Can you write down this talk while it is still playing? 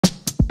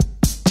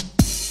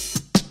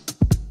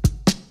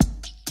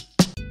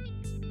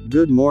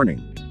Good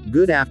morning,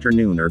 good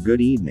afternoon, or good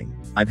evening.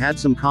 I've had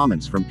some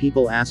comments from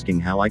people asking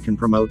how I can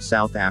promote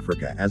South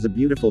Africa as a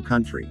beautiful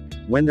country,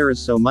 when there is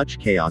so much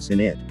chaos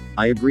in it.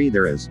 I agree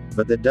there is,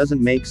 but that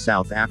doesn't make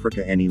South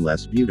Africa any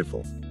less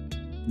beautiful.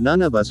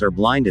 None of us are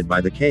blinded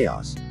by the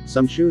chaos,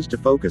 some choose to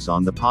focus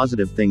on the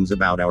positive things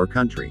about our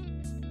country.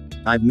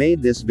 I've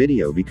made this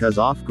video because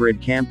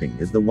off-grid camping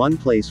is the one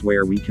place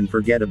where we can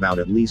forget about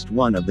at least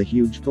one of the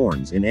huge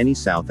thorns in any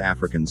South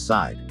African's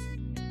side.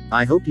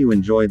 I hope you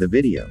enjoy the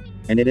video,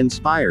 and it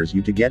inspires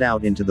you to get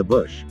out into the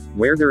bush,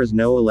 where there is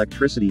no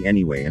electricity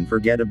anyway, and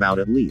forget about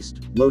at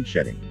least load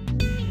shedding.